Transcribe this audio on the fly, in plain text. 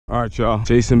All right, y'all.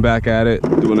 Jason back at it,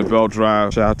 doing the belt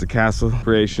drive. Shout out to Castle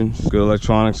Creations. Good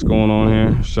electronics going on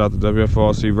here. Shout out to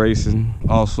WFRC Racing.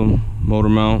 Awesome motor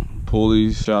mount,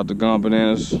 pulleys. Shout out to Gone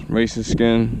Bananas Racing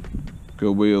Skin.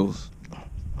 Good wheels.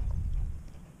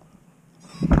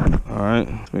 All right,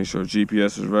 let's make sure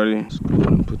GPS is ready. Let's go ahead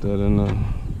and put that in there.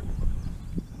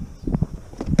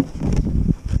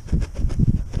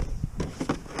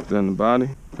 Put that in the body.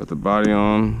 Got the body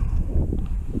on.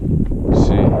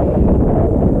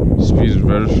 See, speed is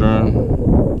registering.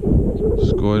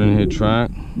 Let's go ahead and hit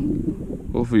track.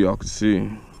 Hopefully y'all can see.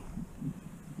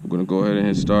 We're gonna go ahead and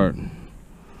hit start.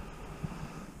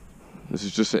 This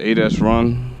is just an 8S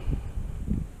run.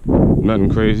 Nothing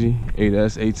crazy.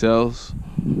 8S, 8Ls.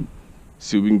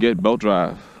 See what we can get. Belt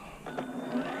drive.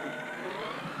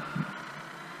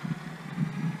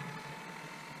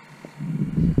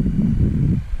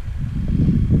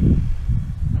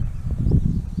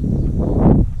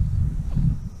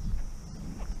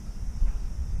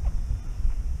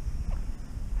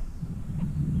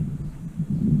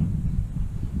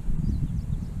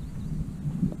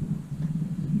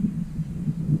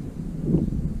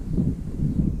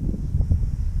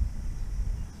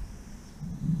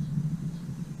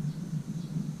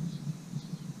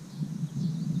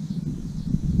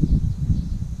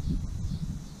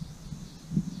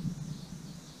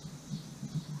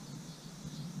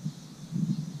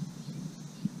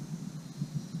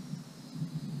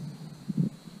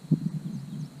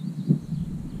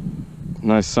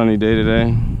 Nice sunny day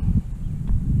today.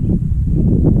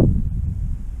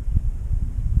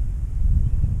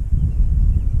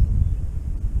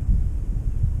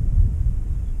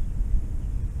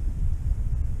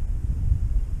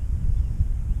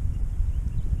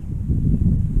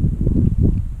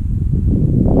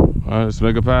 All right, let's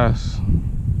make a pass.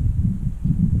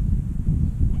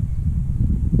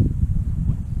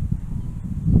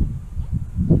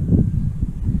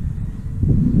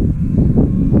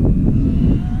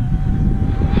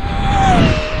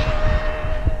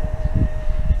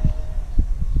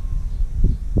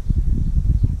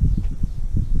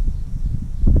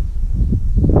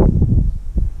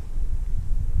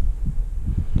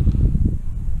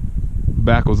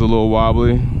 Back was a little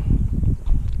wobbly.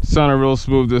 Sounded real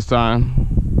smooth this time.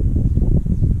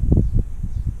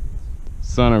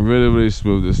 Sounded really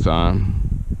smooth this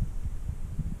time.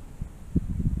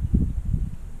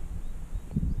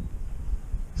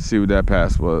 See what that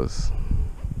pass was.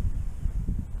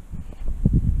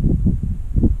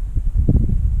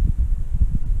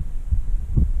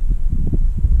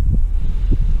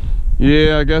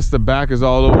 Yeah, I guess the back is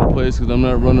all over the place because I'm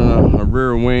not running a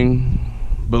rear wing.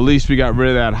 But at least we got rid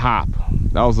of that hop.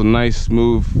 That was a nice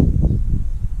smooth.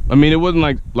 I mean, it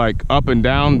wasn't like up and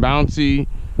down, bouncy,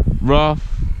 rough.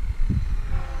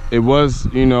 It was,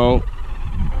 you know,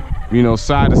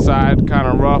 side to side, kind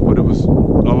of rough, but it was a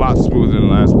lot smoother than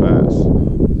the last pass.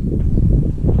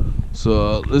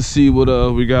 So let's see what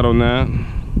we got on that.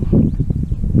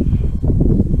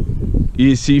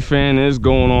 ESC fan is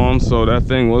going on, so that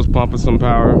thing was pumping some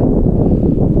power.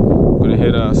 Gonna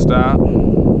hit a stop.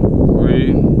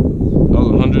 That was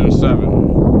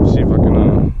 107. See if I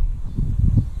can.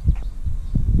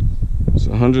 It's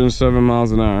 107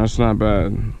 miles an hour. That's not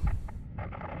bad.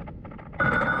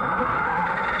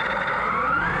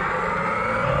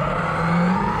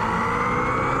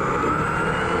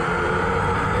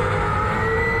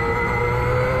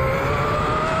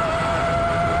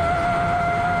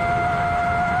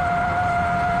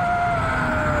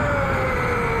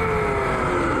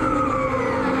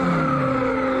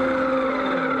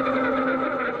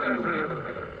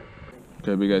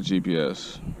 Okay, we got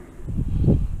GPS.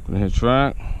 Gonna hit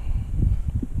track.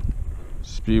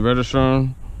 Speed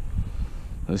registering.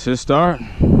 Let's hit start.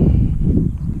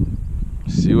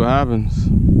 See what happens.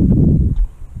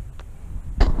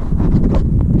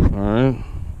 Alright.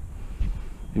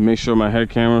 You make sure my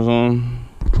head camera's on.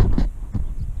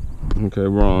 Okay,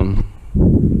 we're on.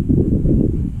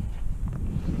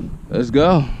 Let's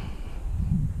go.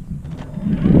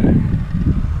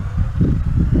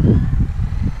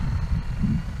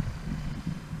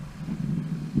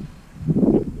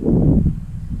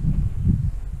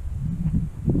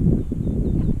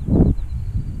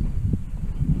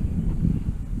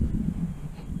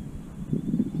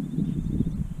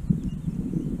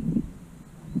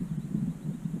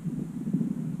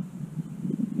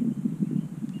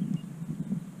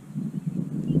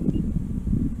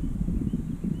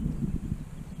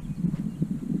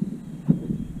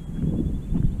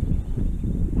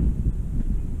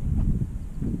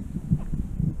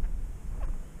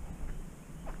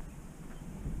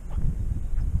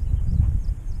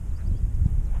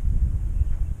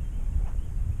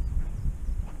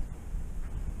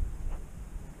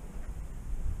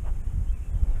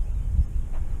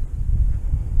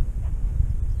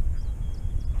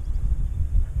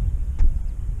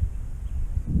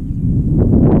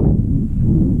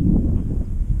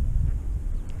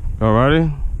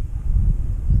 Alrighty,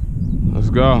 let's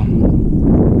go.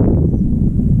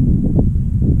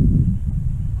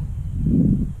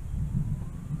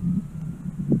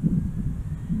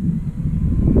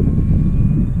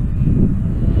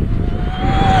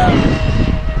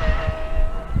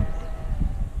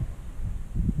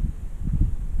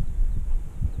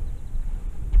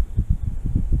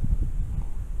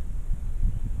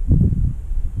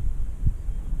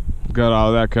 Got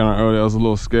all that kind of early. I was a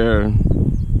little scared.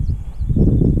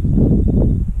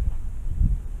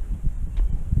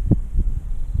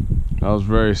 I was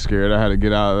very scared. I had to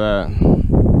get out of that.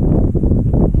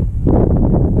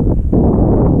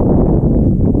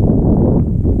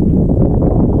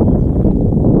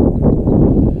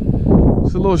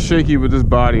 It's a little shaky with this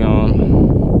body on.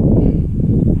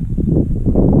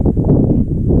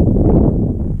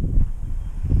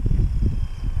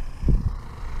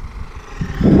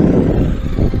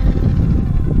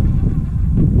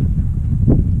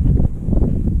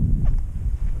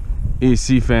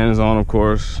 AC fan is on, of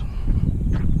course.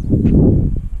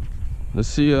 Let's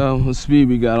see what speed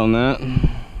we got on that.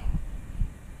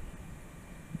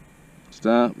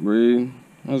 Stop, breathe.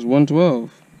 That was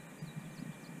 112.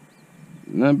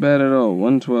 Not bad at all,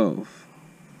 112.